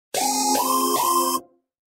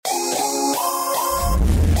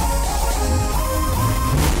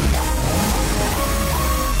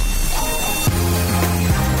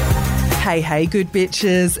Hey, good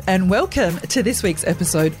bitches, and welcome to this week's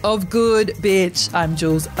episode of Good Bitch. I'm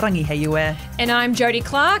Jules Rangiheue. And I'm Jodie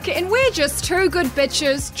Clark, and we're just two good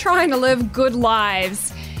bitches trying to live good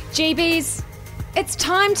lives. GBs, it's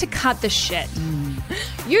time to cut the shit.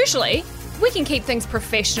 Usually, we can keep things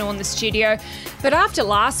professional in the studio, but after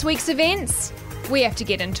last week's events, we have to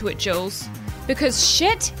get into it, Jules. Because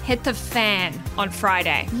shit hit the fan on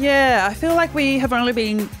Friday. Yeah, I feel like we have only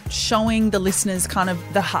been showing the listeners kind of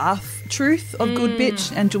the half truth of Good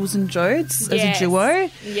Bitch and Jules and Jodes as a duo.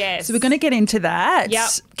 Yes. So we're going to get into that. Yep.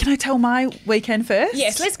 Can I tell my weekend first?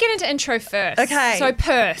 Yes, let's get into intro first. Okay. So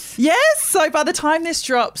Perth. Yes, so by the time this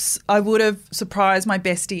drops, I would have surprised my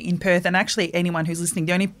bestie in Perth, and actually anyone who's listening.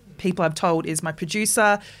 The only people I've told is my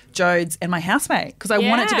producer, Jodes, and my housemate, because I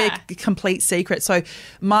want it to be a complete secret. So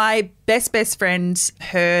my best friend,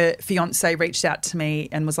 her fiance reached out to me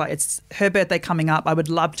and was like, it's her birthday coming up. I would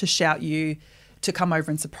love to shout you to come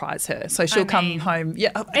over and surprise her. So she'll come home.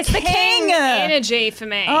 Yeah, it's the king energy for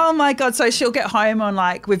me. Oh my God. So she'll get home on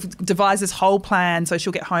we've devised this whole plan. So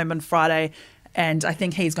she'll get home on Friday. And I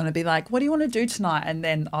think he's going to be like, what do you want to do tonight? And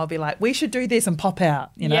then I'll be like, we should do this and pop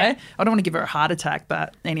out, you know? Yeah. I don't want to give her a heart attack,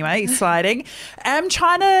 but anyway, exciting. I'm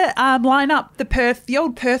trying to line up the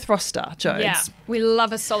old Perth roster, Jodes. Yeah, we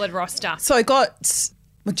love a solid roster. So I got...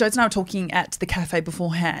 Well, Jodes and I were talking at the cafe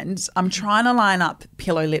beforehand. I'm trying to line up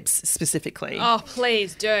Pillow Lips specifically. Oh,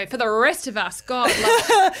 please do. For the rest of us, God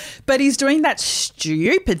love. But he's doing that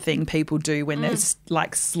stupid thing people do when they're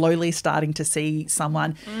slowly starting to see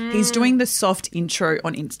someone. He's doing the soft intro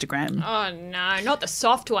on Instagram. Oh, no, not the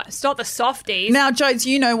soft one. It's not the softies. Now, Jodes,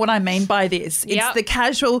 you know what I mean by this. It's the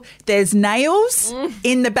casual. There's nails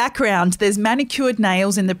in the background. There's manicured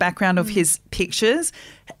nails in the background of his pictures.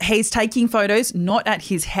 He's taking photos not at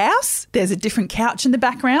his house. There's a different couch in the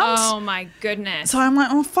background. Oh, my goodness. So I'm like,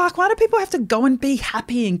 oh, fuck, why do people have to go and be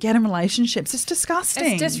happy and get in relationships? It's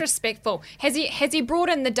disgusting. It's disrespectful. Has he brought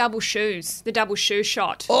in the double shoe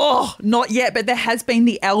shot? Oh, not yet, but there has been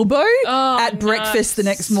the elbow at breakfast the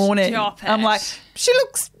next morning. Stop it. I'm like, she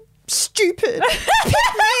looks stupid.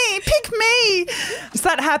 Pick me. So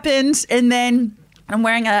that happened, and then I'm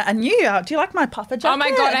wearing a new, do you like my puffer jacket? Oh,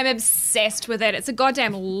 my God, I'm obsessed with it. It's a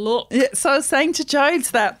goddamn look. Yeah, so I was saying to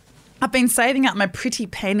Jodes that I've been saving up my pretty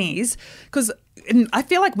pennies because I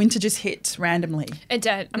feel like winter just hit randomly. It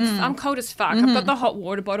did. I'm cold as fuck. I've got the hot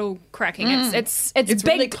water bottle cracking. It's big.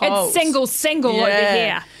 Really cold. It's single over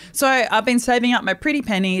here. So I've been saving up my pretty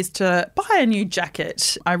pennies to buy a new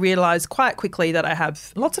jacket. I realised quite quickly that I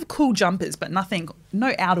have lots of cool jumpers, but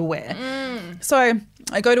no outerwear. So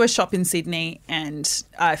I go to a shop in Sydney and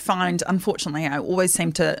I find, unfortunately, I always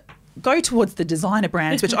seem to go towards the designer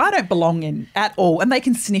brands, which I don't belong in at all. And they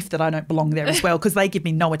can sniff that I don't belong there as well because they give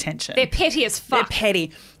me no attention. They're petty as fuck. They're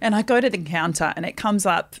petty. And I go to the counter and it comes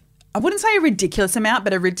up, I wouldn't say a ridiculous amount,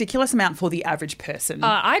 but a ridiculous amount for the average person.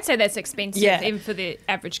 I'd say that's expensive, even for the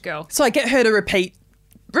average girl. So I get her to repeat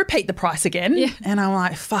the price again. Yeah. And I'm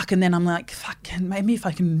like, fuck. And then I'm like, fuck, and maybe if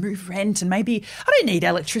I can move rent and maybe I don't need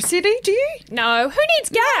electricity, do you? No. Who needs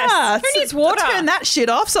gas? Who needs water? I turn that shit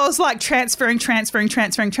off. So I was like transferred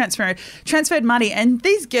money. And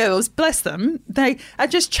these girls, bless them, they are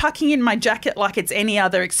just chucking in my jacket like it's any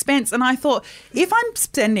other expense. And I thought, if I'm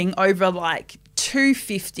spending over like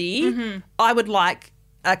 $250, I would like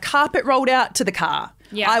a carpet rolled out to the car.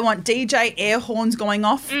 Yeah. I want DJ air horns going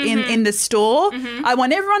off in the store. I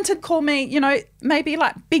want everyone to call me, maybe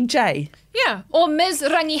like Big J. Yeah, or Ms.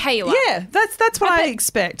 Rangiheue. Yeah, that's what I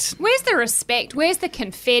expect. Where's the respect? Where's the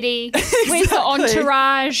confetti? Where's the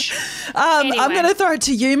entourage? Anyway. I'm going to throw it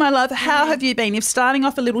to you, my love. How have you been? You're starting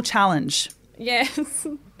off a little challenge. Yes.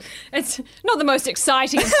 It's not the most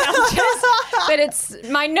exciting of challenges, but it's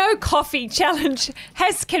my no coffee challenge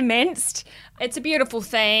has commenced. It's a beautiful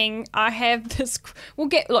thing. I have this. We're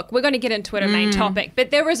going to get into it, a main topic,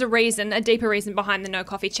 but there is a deeper reason behind the no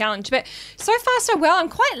coffee challenge. But so far, so well. I'm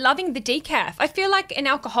quite loving the decaf. I feel like an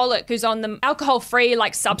alcoholic who's on the alcohol-free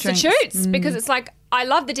substitutes because it's like I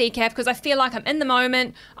love the decaf because I feel like I'm in the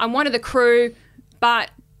moment. I'm one of the crew,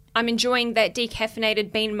 but I'm enjoying that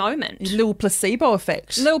decaffeinated bean moment. A little placebo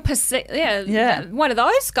effect. Yeah. One of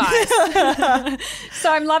those guys.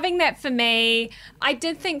 So I'm loving that for me. I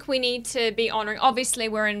did think we need to be honouring. Obviously,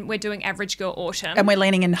 we're doing Average Girl Autumn. And we're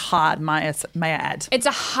leaning in hard, may I add. It's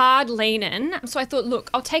a hard lean in. So I thought, look,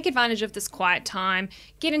 I'll take advantage of this quiet time,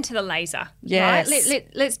 get into the laser. Yes. Right?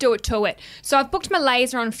 Let's do it to it. So I've booked my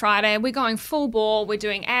laser on Friday. We're going full bore. We're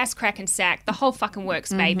doing ass, crack and sack. The whole fucking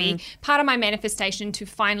works, baby. Part of my manifestation to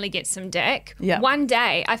finally finally get some dick. Yeah. One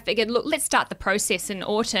day I figured, look, let's start the process in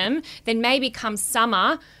autumn. Then maybe come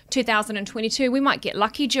summer 2022, we might get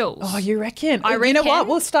lucky, Jules. Oh, you reckon? I reckon. You know what?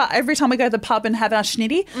 We'll start every time we go to the pub and have our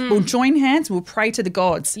schnitty. We'll join hands. We'll pray to the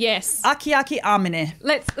gods. Yes. Aki aki amine.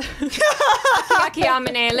 Let's Aki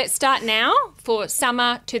Amine. Let's start now for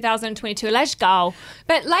summer 2022. Let's go.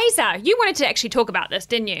 But Laser, you wanted to actually talk about this,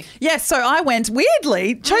 didn't you? Yes, so I went,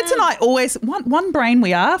 weirdly, Jodes and I always, one brain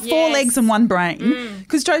we are, 4 Yes. legs and one brain.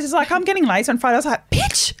 Because Jodes is like, I'm getting laser on Friday. I was like,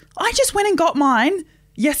 bitch, I just went and got mine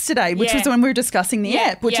yesterday, which Yeah. was when we were discussing the Yeah,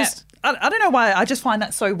 app, which yeah. is, I don't know why, I just find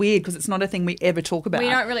that so weird because it's not a thing we ever talk about. We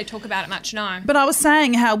don't really talk about it much, no. But I was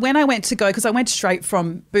saying how when I went to go, because I went straight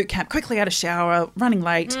from boot camp, quickly had a shower, running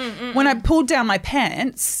late. When I pulled down my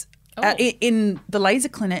pants in the laser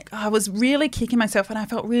clinic, I was really kicking myself and I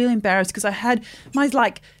felt really embarrassed because I had my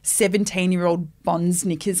 17-year-old Bonds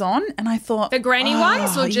knickers on and I thought... The granny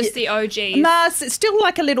ones or just the OGs? Nah, it's still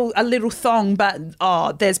like a little thong,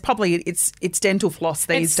 but there's probably it's dental floss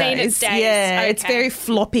these It's seen days. its days. Yeah, it's Okay. very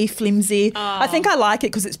floppy, flimsy. I think I like it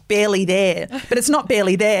because it's barely there, but it's not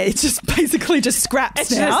barely there. It's just basically just scraps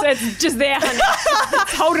now. It's just there, honey.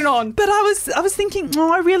 It's holding on. But I was thinking,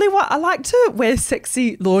 I like to wear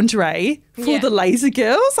sexy lingerie for Yeah. the laser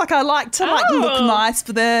girls. Like I like to look Oh. nice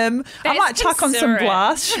for them. I That's might chuck on some considerate.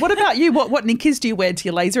 blush. What about you? What knickers do you wear to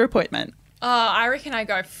your laser appointment? I reckon I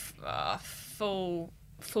go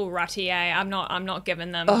full rutty, I'm not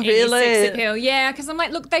giving them any really? sex appeal. Yeah, because I'm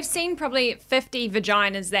like, look, they've seen probably 50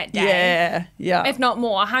 vaginas that day. Yeah. If not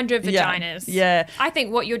more, 100 Yeah, vaginas. yeah. I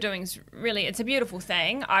think what you're doing is really, it's a beautiful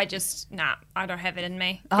thing. I don't have it in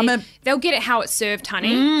me. I'm They'll get it how it's served,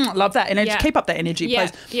 honey. Love that energy. Yeah. Keep up that energy, Yeah,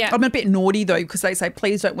 please. yeah. I'm a bit naughty though because they say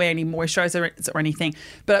please don't wear any moisturiser or anything.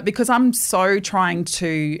 But because I'm so trying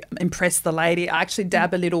to impress the lady, I actually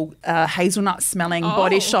dab a little hazelnut smelling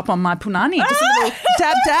body shop on my punani. Just a little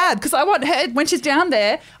dab because I want her when she's down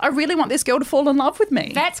there. I really want this girl to fall in love with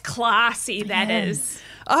me. That's classy, that is.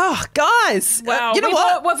 Oh, guys. Wow. You know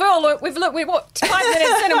what? We've 5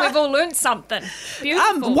 minutes in and we've all learned something.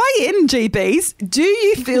 Beautiful. Weigh in, GBs. Do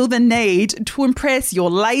you feel the need to impress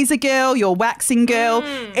your laser girl, your waxing girl,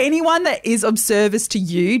 anyone that is of service to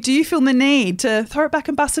you? Do you feel the need to throw it back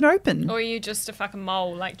and bust it open? Or are you just a fucking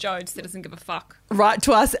mole like Jodes that doesn't give a fuck? Write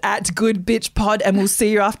to us at Good Bitch Pod and we'll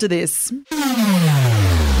see you after this.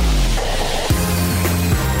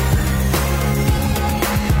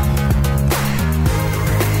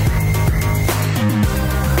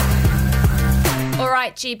 All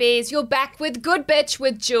right, GBs, you're back with Good Bitch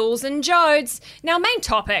with Jules and Jodes. Now, main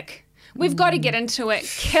topic. We've got to get into it.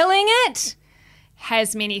 Killing it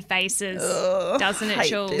has many faces, doesn't it, Hate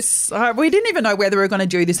Jules? this. We didn't even know whether we were going to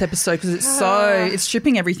do this episode because it's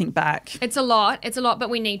stripping everything back. It's a lot, but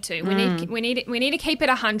we need to. We need to keep it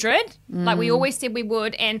 100, like we always said we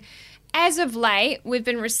would. And as of late, we've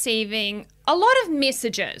been receiving a lot of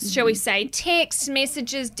messages, shall we say, text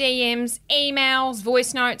messages, DMs, emails,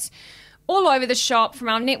 voice notes, all over the shop from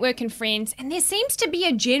our network and friends. And there seems to be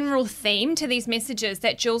a general theme to these messages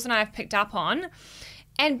that Jules and I have picked up on.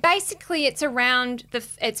 And basically it's around,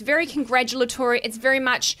 it's very congratulatory. It's very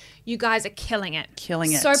much, you guys are killing it.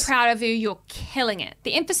 Killing it. So proud of you. You're killing it.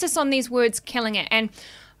 The emphasis on these words, killing it. And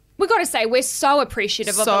we got to say, we're so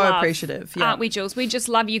appreciative of the love. So appreciative, yeah. Aren't we, Jules? We just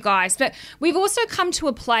love you guys. But we've also come to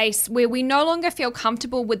a place where we no longer feel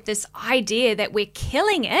comfortable with this idea that we're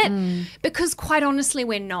killing it because quite honestly,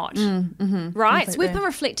 we're not. Right? Completely. So we've been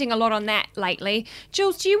reflecting a lot on that lately.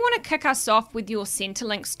 Jules, do you want to kick us off with your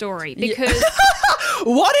Centrelink story? Because...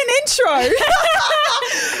 What an intro.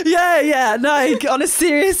 Yeah. No, on a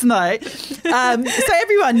serious note. So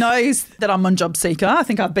everyone knows that I'm on Job Seeker. I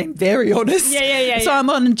think I've been very honest. Yeah. So I'm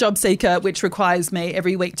on Job Seeker, which requires me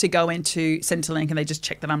every week to go into Centrelink and they just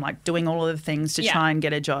check that I'm doing all of the things to try and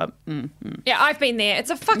get a job. Yeah, I've been there. It's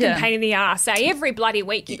a fucking Yeah. pain in the ass. Every bloody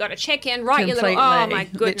week you got to check in, write your little, Completely, oh my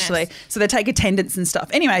goodness. literally. So they take attendance and stuff.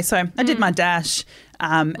 Anyway, so I did my dash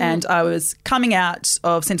and I was coming out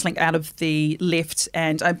of Centrelink out of the lift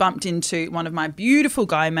and I bumped into one of my beautiful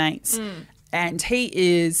guy mates and he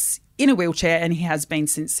is in a wheelchair and he has been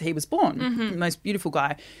since he was born. The most beautiful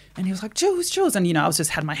guy. And he was like, Jules. And, I was just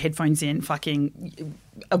had my headphones in, fucking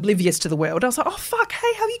oblivious to the world. I was like, oh, fuck,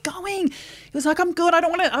 hey, how are you going? He was like, I'm good. I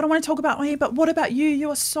don't want to talk about me, but what about you? You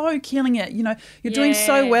are so killing it. You're doing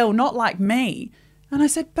so well, not like me. And I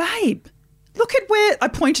said, babe, look at where I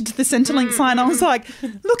pointed to the Centrelink sign. I was like,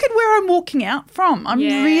 look at where I'm walking out from. I'm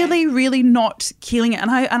really, really not killing it. And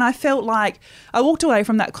I felt like I walked away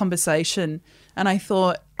from that conversation and I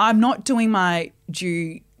thought, I'm not doing my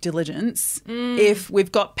due diligence if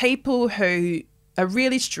we've got people who are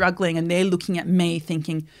really struggling and they're looking at me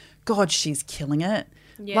thinking, God, she's killing it.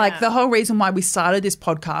 Yeah. Like the whole reason why we started this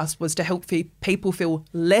podcast was to help people feel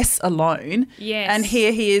less alone. Yes. And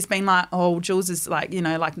here he is being like, oh, Jules is like, you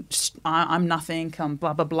know, like I'm nothing,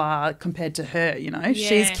 blah, blah, blah, compared to her, you know. Yes.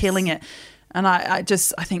 She's killing it. And I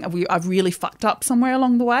think I've really fucked up somewhere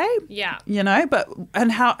along the way. Yeah. You know,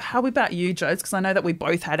 and how about you, Jodes? Because I know that we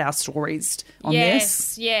both had our stories on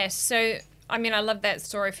this. Yes. So, I mean, I love that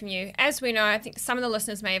story from you. As we know, I think some of the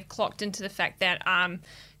listeners may have clocked into the fact that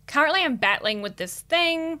currently I'm battling with this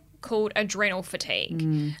thing called adrenal fatigue.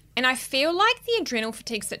 And I feel like the adrenal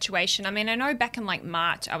fatigue situation, I mean, I know back in like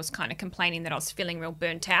March I was kind of complaining that I was feeling real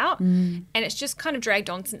burnt out and it's just kind of dragged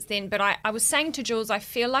on since then. But I was saying to Jules, I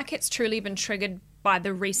feel like it's truly been triggered by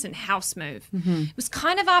the recent house move. It was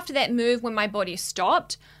kind of after that move when my body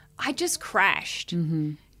stopped, I just crashed.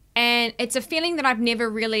 And it's a feeling that I've never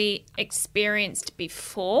really experienced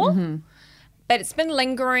before. But it's been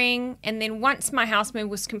lingering, and then once my house move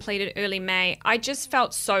was completed early May, I just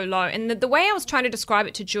felt so low. And the way I was trying to describe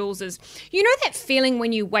it to Jules is, you know that feeling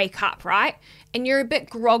when you wake up, right? And you're a bit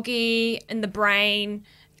groggy in the brain,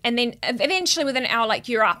 and then eventually within an hour, like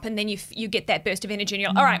you're up, and then you get that burst of energy, and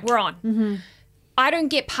you're like, all right, we're on. I don't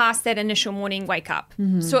get past that initial morning wake up.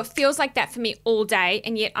 So it feels like that for me all day,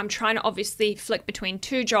 and yet I'm trying to obviously flick between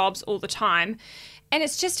 2 jobs all the time. And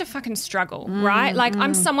it's just a fucking struggle, right? Like,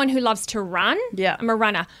 I'm someone who loves to run. Yeah. I'm a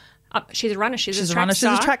runner. She's a runner. She's a track runner.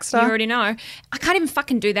 star. She's a track star. You already know. I can't even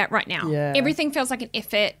fucking do that right now. Yeah. Everything feels like an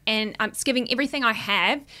effort, and I'm giving everything I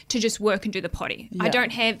have to just work and do the potty. Yeah. I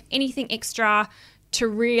don't have anything extra to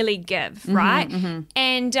really give, right?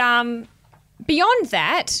 And beyond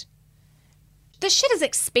that, this shit is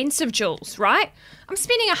expensive, Jules, right? I'm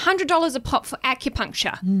spending $100 a pop for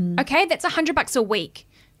acupuncture. Okay, that's $100 a week.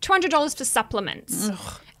 $200 for supplements.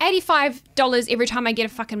 $85 every time I get a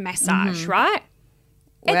fucking massage, right?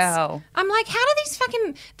 Wow. I'm like, how do these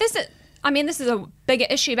fucking this is a bigger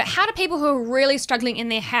issue, but how do people who are really struggling in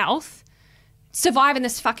their health survive in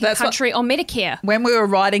this fucking country on Medicare? When we were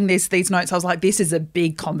writing these notes, I was like, this is a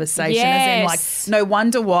big conversation. Yes. As in, like, no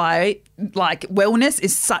wonder why, like, wellness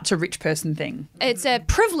is such a rich person thing. It's a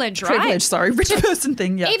privilege, right? Rich person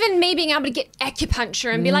thing, yeah. Even me being able to get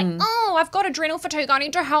acupuncture and be like, oh, I've got adrenal fatigue, I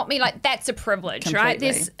need to help me, like, that's a privilege, right?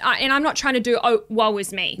 Completely. And I'm not trying to do, woe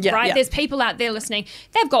is me, Yeah, right? yeah. There's people out there listening,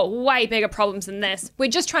 they've got way bigger problems than this. We're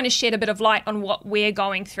just trying to shed a bit of light on what we're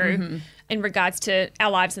going through in regards to our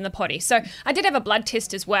lives in the potty. So I did have a blood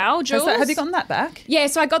test as well, Jules. Have you gotten that back? Yeah,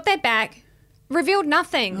 so I got that back. Revealed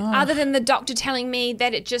nothing other than the doctor telling me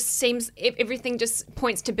that it just seems everything just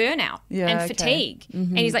points to burnout and fatigue.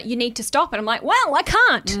 And he's like, you need to stop. And I'm like, well, I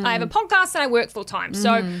can't. I have a podcast and I work full time.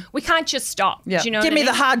 So we can't just stop. Yeah. Do you know Give what me I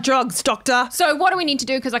mean? the hard drugs, doctor. So what do we need to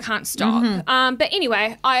do because I can't stop? But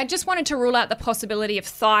anyway, I just wanted to rule out the possibility of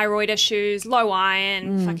thyroid issues, low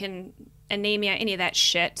iron, fucking anemia, any of that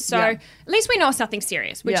shit. So Yeah. at least we know it's nothing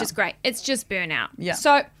serious, which Yeah. is great. It's just burnout. Yeah.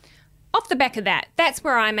 So off the back of that, that's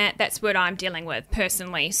where I'm at. That's what I'm dealing with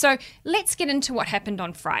personally. So let's get into what happened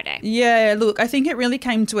on Friday. Yeah, look, I think it really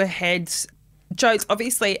came to a head. Jodes,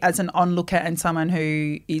 obviously, as an onlooker and someone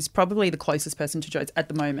who is probably the closest person to Jodes at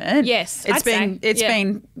the moment. Yes,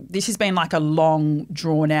 this has been like a long,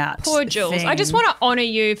 drawn out. Poor Jules. thing. I just want to honour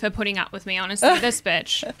you for putting up with me, honestly. This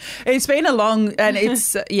bitch. It's been a long, and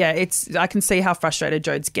it's I can see how frustrated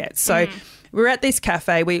Jodes gets. So we're at this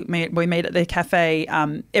cafe. We meet at the cafe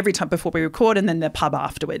every time before we record, and then the pub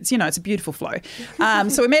afterwards. You know, it's a beautiful flow.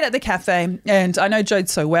 So we meet at the cafe, and I know Jodes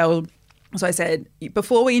so well. So I said,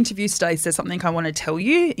 before we interview Stace, there's something I want to tell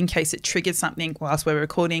you in case it triggers something whilst we're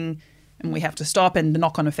recording and we have to stop, and the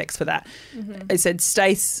knock-on effects for that. I said,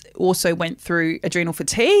 Stace also went through adrenal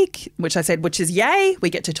fatigue, which is yay. We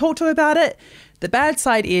get to talk to her about it. The bad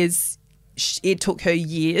side is it took her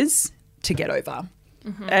years to get over.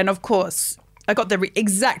 And of course, I got the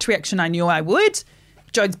exact reaction I knew I would.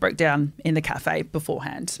 Jodes broke down in the cafe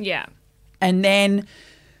beforehand. Yeah. And then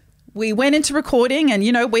we went into recording, and,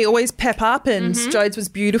 you know, we always pep up, and Jodes was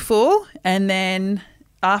beautiful. And then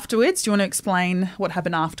afterwards, do you want to explain what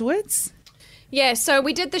happened afterwards? Yeah, so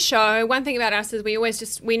we did the show. One thing about us is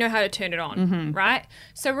we know how to turn it on, right?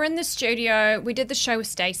 So we're in the studio. We did the show with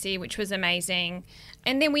Stacey, which was amazing.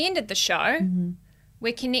 And then we ended the show.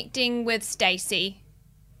 We're connecting with Stacey.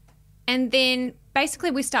 And then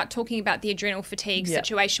basically we start talking about the adrenal fatigue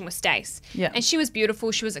situation with Stace. Yeah. And she was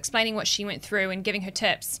beautiful. She was explaining what she went through and giving her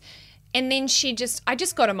tips. And then I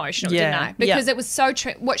just got emotional, didn't I? Because it was so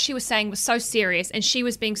what she was saying was so serious, and she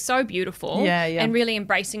was being so beautiful and really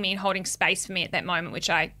embracing me and holding space for me at that moment, which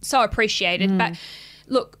I so appreciated. But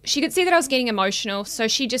look, she could see that I was getting emotional, so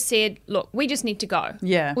she just said, look, we just need to go.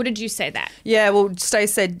 Yeah. Or did you say that? Yeah, well,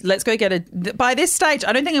 Stace said, let's go get a... By this stage,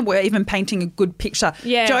 I don't think we're even painting a good picture.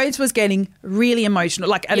 Yeah. Jodes was getting really emotional,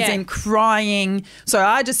 like as in crying. So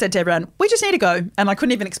I just said to everyone, we just need to go. And I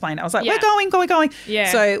couldn't even explain it. I was like, we're going.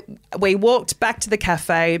 Yeah. So we walked back to the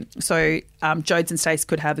cafe so Jodes and Stace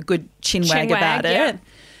could have a good chin wag about it. Yeah.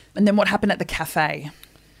 And then what happened at the cafe?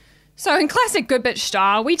 So in classic good bitch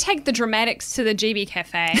style, we take the dramatics to the GB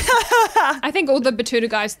Cafe. I think all the Batuta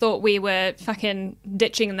guys thought we were fucking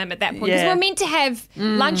ditching them at that point. Because we were meant to have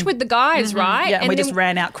lunch with the guys, right? Yeah, and we just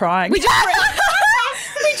ran out crying. We just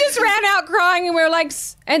ran out crying and we were like...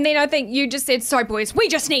 And then I think you just said, sorry, boys, we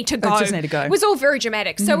just need to go. It was all very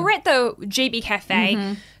dramatic. So we're at the GB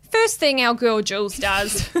Cafe. First thing our girl Jules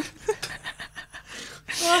does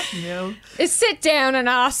is sit down and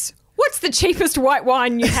ask... What's the cheapest white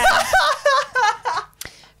wine you have?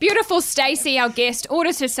 Beautiful Stacey, our guest,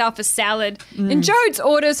 orders herself a salad, and Jodes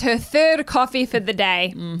orders her third coffee for the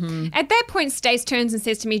day. At that point, Stace turns and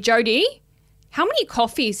says to me, Jodie, how many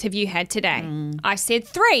coffees have you had today? I said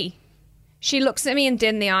 3. She looks at me and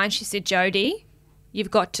dead in the eye and she said, Jodie, you've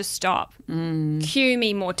got to stop. Cue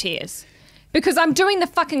me more tears. Because I'm doing the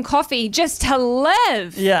fucking coffee just to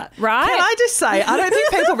live. Yeah. Right? Can I just say, I don't think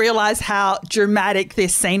people realise how dramatic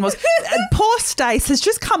this scene was. Poor Stace has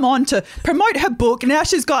just come on to promote her book. Now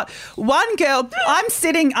she's got one girl.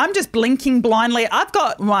 I'm just blinking blindly. I've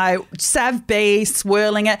got my Sav B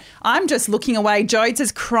swirling it. I'm just looking away. Jodes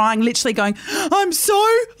is crying, literally going, I'm so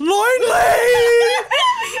lonely.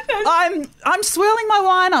 I'm swirling my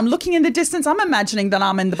wine. I'm looking in the distance. I'm imagining that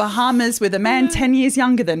I'm in the Bahamas with a man 10 years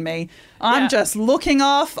younger than me. I'm just looking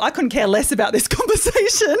off. I couldn't care less about this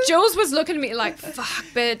conversation. Jules was looking at me like, fuck,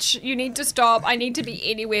 bitch, you need to stop. I need to be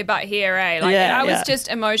anywhere but here, eh? Like, I was just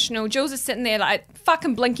emotional. Jules is sitting there like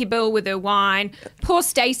fucking Blinky Bill with her wine. Poor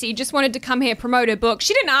Stacey just wanted to come here, promote her book.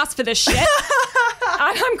 She didn't ask for this shit.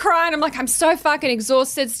 I'm crying. I'm like, I'm so fucking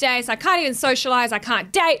exhausted, Stace. I can't even socialise. I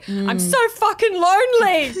can't date. I'm so fucking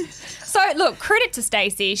lonely. So, look, credit to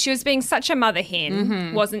Stacey. She was being such a mother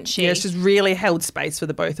hen, wasn't she? Yeah, she's really held space for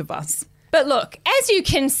the both of us. But look, as you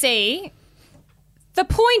can see, the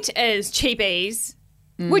point is, cheapies,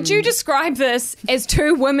 would you describe this as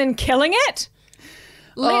 2 women killing it?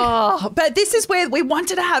 But this is where we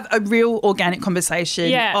wanted to have a real organic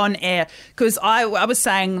conversation on air, because I was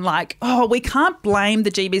saying like, we can't blame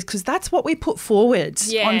the GBs because that's what we put forward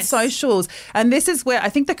on socials. And this is where I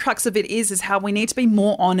think the crux of it is how we need to be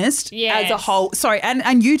more honest as a whole. Sorry,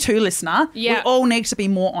 and you too, listener. We all need to be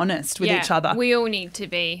more honest with each other. We all need to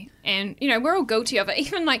be. And, you know, we're all guilty of it.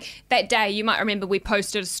 Even like that day, you might remember we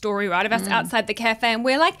posted a story, right, of us outside the cafe and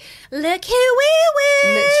we're like, look who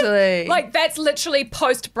we're with. Literally. Like that's literally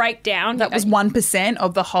post-breakdown. That was 1%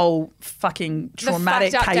 of the whole fucking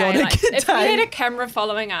traumatic, chaotic day. If we had a camera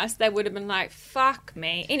following us, they would have been like, fuck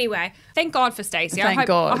me. Anyway, thank God for Stacey. Thank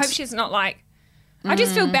God. I hope she's not like, I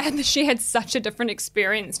just feel bad that she had such a different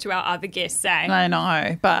experience to our other guests, eh? I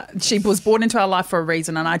know, but she was brought into our life for a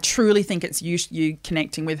reason, and I truly think it's you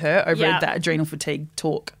connecting with her over that adrenal fatigue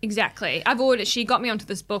talk. Exactly. She got me onto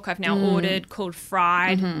this book I've now ordered called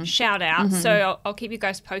Fried. Shout out. So I'll keep you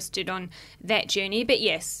guys posted on that journey. But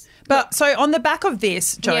yes. But so on the back of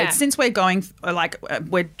this, Jode, since we're going,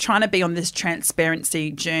 we're trying to be on this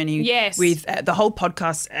transparency journey with the whole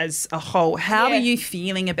podcast as a whole, how are you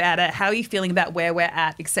feeling about it? How are you feeling about where we're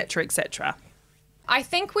at, et cetera, et cetera? I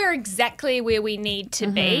think we're exactly where we need to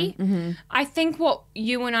be. I think what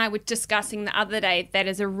you and I were discussing the other day that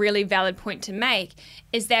is a really valid point to make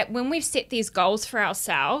is that when we've set these goals for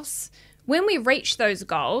ourselves, when we reach those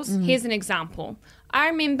goals, here's an example. I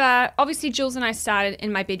remember, obviously, Jules and I started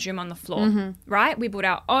in my bedroom on the floor, right? We bought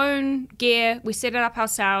our own gear. We set it up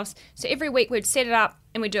ourselves. So every week we'd set it up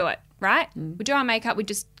and we'd do it, right? We'd do our makeup. We'd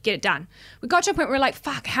just get it done. We got to a point where we're like,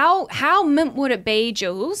 fuck, how mint would it be,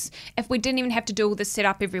 Jules, if we didn't even have to do all this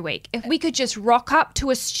setup every week? If we could just rock up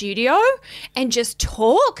to a studio and just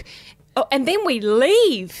talk and then we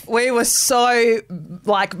leave. We were so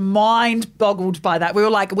mind boggled by that. We were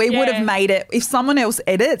like, we would have made it if someone else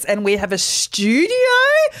edits and we have a studio.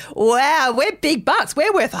 Wow, we're big bucks.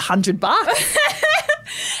 We're worth $100.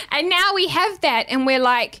 And now we have that and we're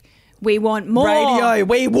like, we want more. Radio.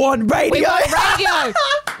 We want radio. We want radio.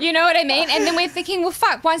 You know what I mean? And then we're thinking, well,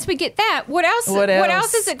 fuck, once we get that, what else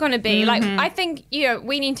is it going to be? Like, I think,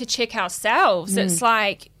 we need to check ourselves. It's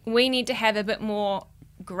like we need to have a bit more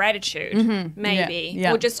gratitude, maybe,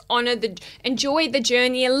 or just enjoy the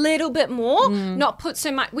journey a little bit more, not put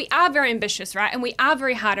so much. We are very ambitious, right? And we are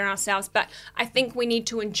very hard on ourselves, but I think we need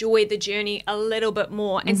to enjoy the journey a little bit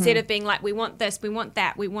more instead of being like, we want this, we want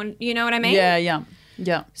that, we want, you know what I mean? Yeah.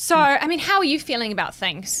 Yeah. So, I mean, how are you feeling about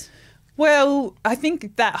things? Well, I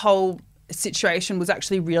think that whole situation was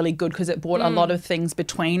actually really good because it brought a lot of things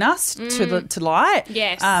between us to light.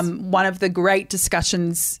 Yes. One of the great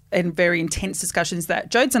discussions and very intense discussions that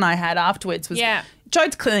Jodes and I had afterwards was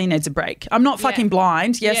Jodes clearly needs a break. I'm not fucking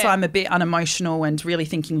blind. Yes, I'm a bit unemotional and really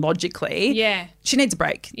thinking logically. Yeah. She needs a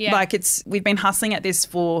break. Yeah. Like we've been hustling at this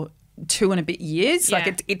for 2 and a bit years. Yeah.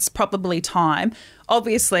 Like it's probably time.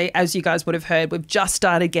 Obviously, as you guys would have heard, we've just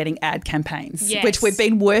started getting ad campaigns, which we've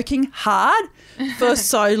been working hard for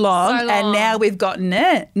so long, and now we've gotten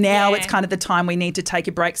it. Now it's kind of the time we need to take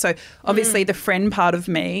a break. So obviously the friend part of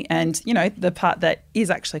me and, you know, the part that is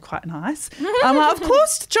actually quite nice. Of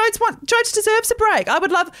course, Jodes deserves a break. I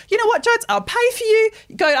would love, you know what, Jodes, I'll pay for you.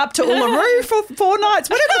 Go up to Uluru for 4 nights,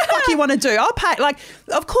 whatever the fuck you want to do. I'll pay. Like,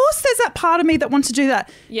 of course there's that part of me that wants to do that.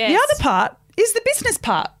 Yes. The other part is the business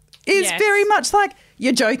part. Is very much like,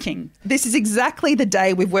 you're joking. This is exactly the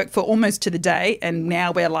day we've worked for, almost to the day, and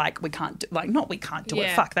now we're like, we can't do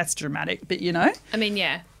it. Fuck, that's dramatic, but you know. I mean,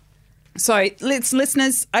 yeah. So,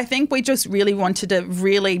 listeners, I think we just really wanted to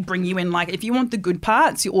really bring you in. Like, if you want the good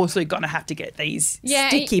parts, you're also going to have to get these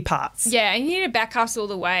sticky parts. Yeah, and you need to back us all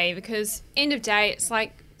the way because end of day, it's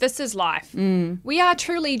like, this is life. We are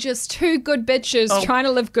truly just 2 good bitches trying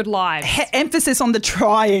to live good lives. Emphasis on the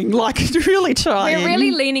trying, like really trying. We're really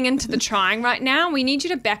leaning into the trying right now. We need you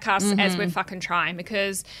to back us as we're fucking trying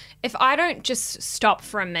because if I don't just stop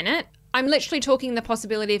for a minute, I'm literally talking the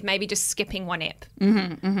possibility of maybe just skipping 1 ep.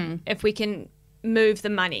 If we can move the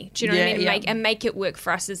money. Do you know what I mean? And make it work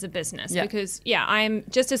for us as a business because, I am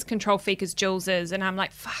just as control freak as Jules is and I'm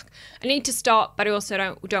like, fuck, I need to stop, but I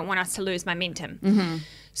also don't want us to lose momentum.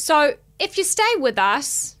 So if you stay with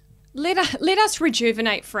us, let us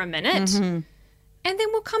rejuvenate for a minute and then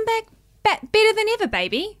we'll come back better than ever,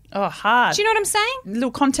 baby. Oh, hard. Do you know what I'm saying?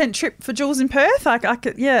 Little content trip for Jules in Perth. I can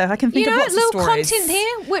think of lots of stories. Little content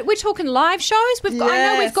there. We're talking live shows. I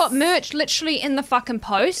know we've got merch literally in the fucking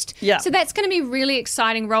post. Yeah. So that's going to be really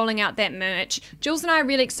exciting rolling out that merch. Jules and I are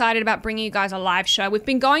really excited about bringing you guys a live show. We've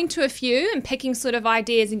been going to a few and picking sort of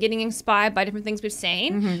ideas and getting inspired by different things we've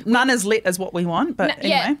seen. None as lit as what we want, but anyway.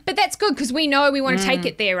 Yeah, but that's good because we know we want to take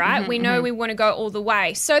it there, right? We know we want to go all the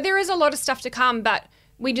way. So there is a lot of stuff to come, but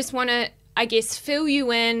we just want to, I guess, fill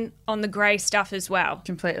you in on the grey stuff as well.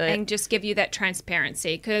 Completely. And just give you that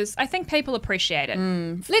transparency because I think people appreciate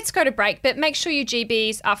it. Let's go to break, but make sure you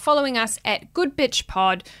GBs are following us at Good Bitch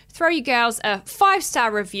Pod. Throw you girls a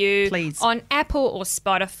 5-star review please on Apple or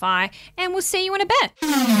Spotify, and we'll see you in a bit.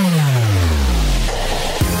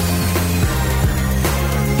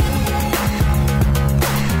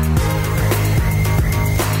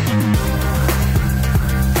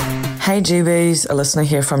 Hey GBs, a listener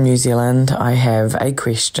here from New Zealand. I have a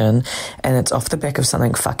question and it's off the back of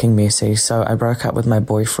something fucking messy. So I broke up with my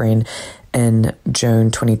boyfriend in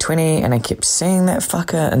June 2020 and I kept seeing that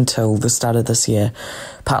fucker until the start of this year,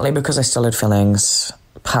 partly because I still had feelings,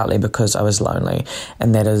 partly because I was lonely,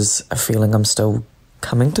 and that is a feeling I'm still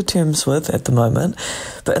coming to terms with at the moment.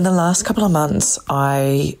 But in the last couple of months,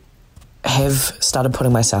 I have started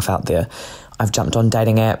putting myself out there. I've jumped on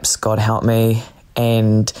dating apps, God help me,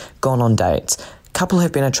 and gone on dates. A couple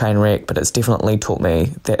have been a train wreck, but it's definitely taught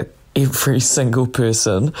me that every single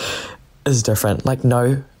person is different. Like,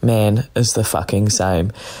 no man is the fucking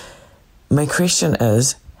same. My question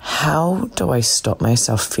is, how do I stop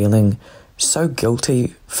myself feeling so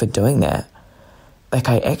guilty for doing that? Like,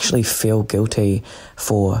 I actually feel guilty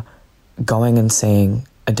for going and seeing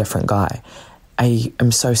a different guy. I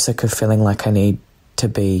am so sick of feeling like I need to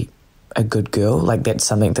be a good girl, like that's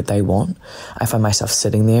something that they want. I find myself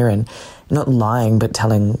sitting there and not lying, but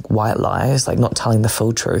telling white lies, like not telling the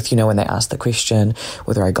full truth. You know, when they ask the question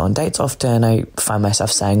whether I go on dates often, I find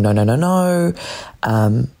myself saying no.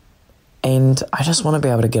 And I just want to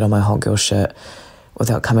be able to get on my hot girl shit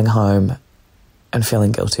without coming home and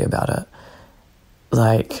feeling guilty about it.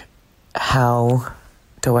 Like, how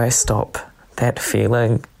do I stop that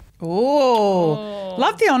feeling? Oh,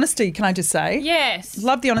 love the honesty, can I just say? Yes.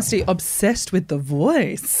 Love the honesty. Obsessed with the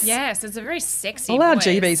voice. Yes, it's a very sexy All our voice.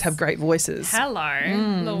 GBs have great voices. Hello,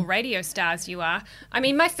 little radio stars you are. I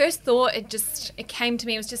mean, my first thought, it came to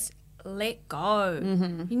me, it was just let go.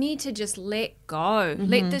 You need to just let go.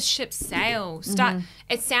 Let this ship sail.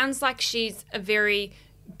 It sounds like she's a very...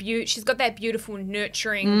 she's got that beautiful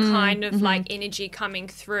nurturing kind of like energy coming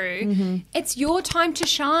through. It's your time to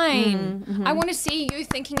shine. I want to see you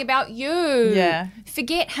thinking about you. Yeah.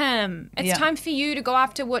 Forget him. It's time for you to go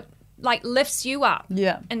after what like lifts you up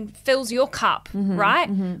Yeah. and fills your cup, right?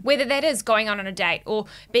 Whether that is going on a date or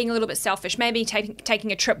being a little bit selfish, maybe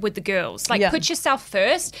taking a trip with the girls. Like, put yourself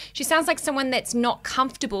first. She sounds like someone that's not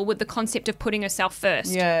comfortable with the concept of putting herself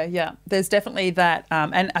first. Yeah. There's definitely that,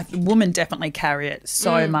 and a woman definitely carry it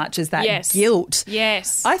so much as that guilt.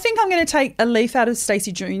 Yes. I think I'm going to take a leaf out of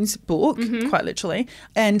Stacey June's book, quite literally,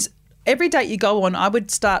 and every date you go on, I would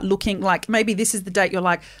start looking like maybe this is the date you're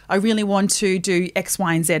like, I really want to do X,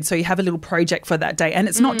 Y, and Z. So you have a little project for that date. And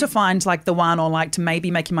it's not to find like the one or like to maybe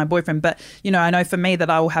make him my boyfriend. But, you know, I know for me that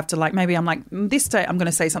I will have to like, maybe I'm like, this date I'm going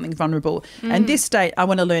to say something vulnerable. And this date I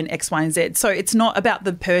want to learn X, Y, and Z. So it's not about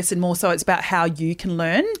the person more so it's about how you can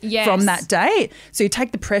learn from that date. So you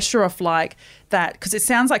take the pressure off like that, because it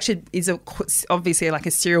sounds like she is obviously like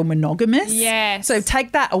a serial monogamous. Yes. So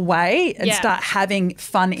take that away and start having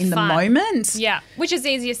fun in the moment. Yeah, which is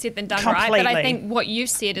easier said than done, Completely. right? But I think what you've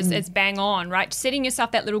said is bang on, right? Setting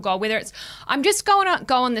yourself that little goal, whether it's I'm just going to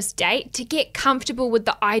go on this date to get comfortable with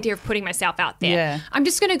the idea of putting myself out there. Yeah. I'm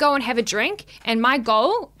just going to go and have a drink, and my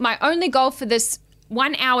only goal for this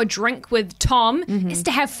 1 hour drink with Tom is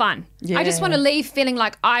to have fun. I just want to leave feeling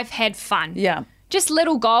like I've had fun. Yeah. Just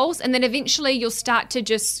little goals, and then eventually you'll start to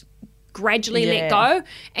just gradually let go,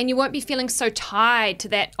 and you won't be feeling so tied to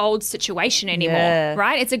that old situation anymore,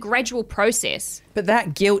 right? It's a gradual process. But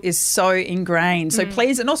that guilt is so ingrained. So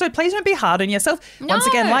please don't be hard on yourself. Once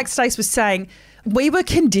again, like Stace was saying, we were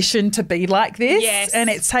conditioned to be like this. Yes. And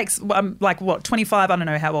it takes 25, I don't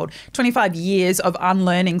know how old, 25 years of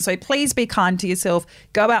unlearning. So please be kind to yourself.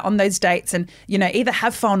 Go out on those dates and, you know, either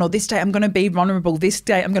have fun or this day I'm going to be vulnerable. This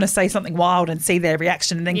day I'm going to say something wild and see their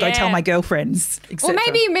reaction and then go tell my girlfriends, etc. Or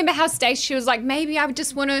maybe remember how Stacey was like, maybe I want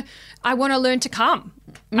to learn to come.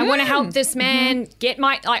 I want to help this man get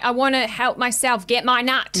I want to help myself get my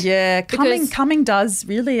nut. Yeah, coming does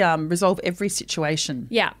really resolve every situation.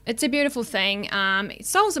 Yeah, it's a beautiful thing. It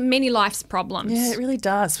solves many life's problems. Yeah, it really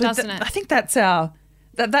does. Doesn't it? I think that's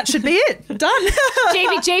that should be it. Done.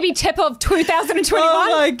 JB tip of 2021.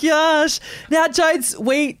 Oh my gosh. Now, Jodes,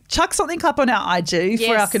 we chuck something up on our IG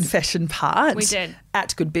for our confession part. We did.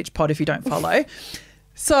 At Good Bitch Pod if you don't follow.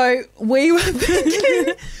 So we were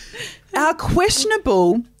thinking our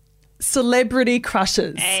questionable celebrity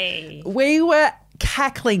crushes. Hey. We were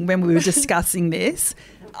cackling when we were discussing this.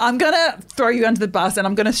 I'm going to throw you under the bus and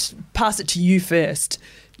I'm going to pass it to you first.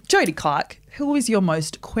 Jodie Clark, who is your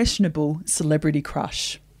most questionable celebrity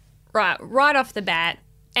crush? Right off the bat,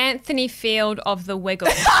 Anthony Field of The Wiggle.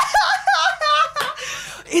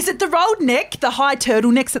 Is it the rolled neck, the high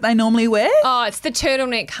turtlenecks that they normally wear? Oh, it's the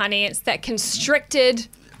turtleneck, honey. It's that constricted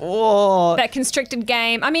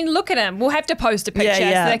game. I mean, look at him. We'll have to post a picture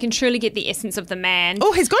so they can truly get the essence of the man.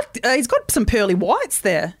 Oh, he's got some pearly whites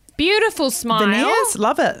there. Beautiful smile. Veneers,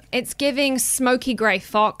 love it. It's giving smoky grey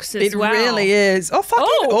fox as well. It really is. Oh, fucking.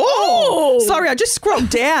 Oh. Sorry, I just scrolled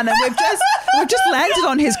down and we've just landed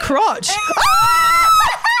on his crotch.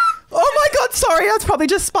 Oh my God, sorry, I was probably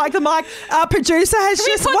just spiked the mic. Our producer has Can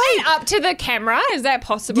just we put that up to the camera? Is that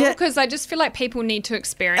possible? Yeah. Because I just feel like people need to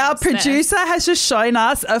experience Our producer has just shown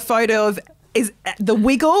us a photo of the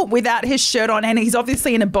Wiggle without his shirt on, and he's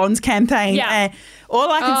obviously in a Bonds campaign. Yeah. And all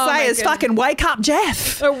I can say is goodness. fucking wake up,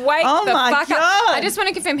 Jeff. Wake the fuck God. up. I just want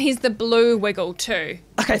to confirm he's the blue Wiggle too.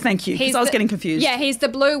 Okay, thank you, because I was getting confused. Yeah, he's the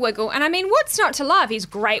blue Wiggle. And I mean, what's not to love? He's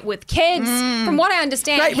great with kids. From what I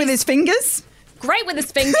understand. Great with his fingers. Great with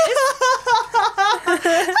his fingers.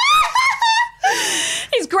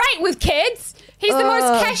 He's great with kids. He's the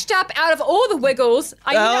most cashed up out of all the Wiggles.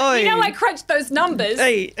 You know I crunched those numbers.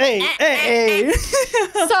 Hey.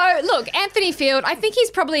 So, look, Anthony Field, I think he's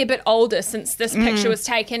probably a bit older since this picture was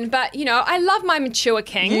taken. But, you know, I love my mature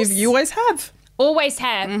kings. You always have. Always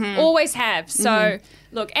have. Always have. So,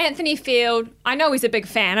 look, Anthony Field, I know he's a big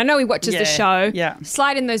fan. I know he watches the show. Yeah.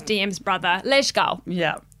 Slide in those DMs, brother. Let's go.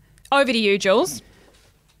 Yeah. Over to you, Jules.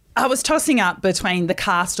 I was tossing up between the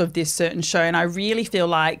cast of this certain show, and I really feel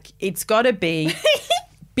like it's got to be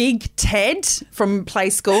Big Ted from Play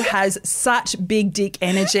School. Has such big dick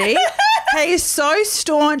energy. He is so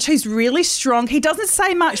staunch. He's really strong. He doesn't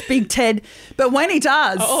say much, Big Ted, but when he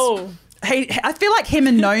does, I feel like him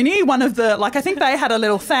and Noni, one of the, I think they had a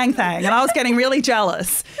little thang, and I was getting really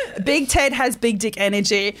jealous. Big Ted has big dick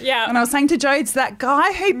energy. Yeah. And I was saying to Jodes, that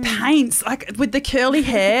guy who paints, with the curly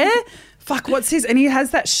hair, what's his? And he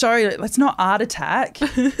has that show. It's not Art Attack. I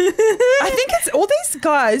think it's all these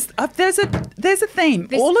guys. There's a theme.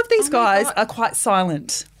 All of these guys are quite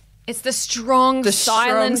silent. It's the strong,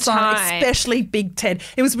 silent type. Especially Big Ted.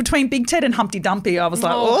 It was between Big Ted and Humpty Dumpty. I was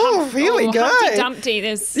like, here we go. Humpty Dumpty.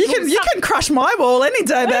 You can crush my wall any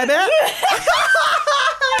day, baby.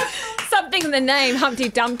 something in the name Humpty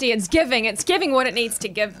Dumpty. It's giving what it needs to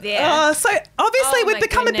give there. So obviously we've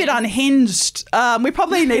become a bit unhinged. We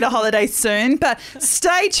probably need a holiday soon, but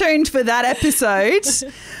stay tuned for that episode.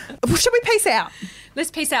 Should we peace out? Let's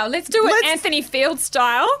peace out. Let's do it Anthony Field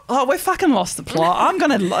style. Oh, we've fucking lost the plot. I'm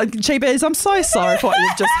going to... GBs, I'm so sorry for what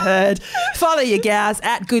you've just heard. Follow your gals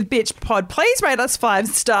at Good Bitch Pod. Please rate us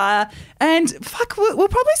 5-star. And we'll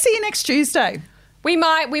probably see you next Tuesday. We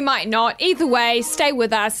might not. Either way, stay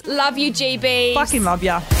with us. Love you, GB. Fucking love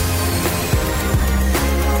ya.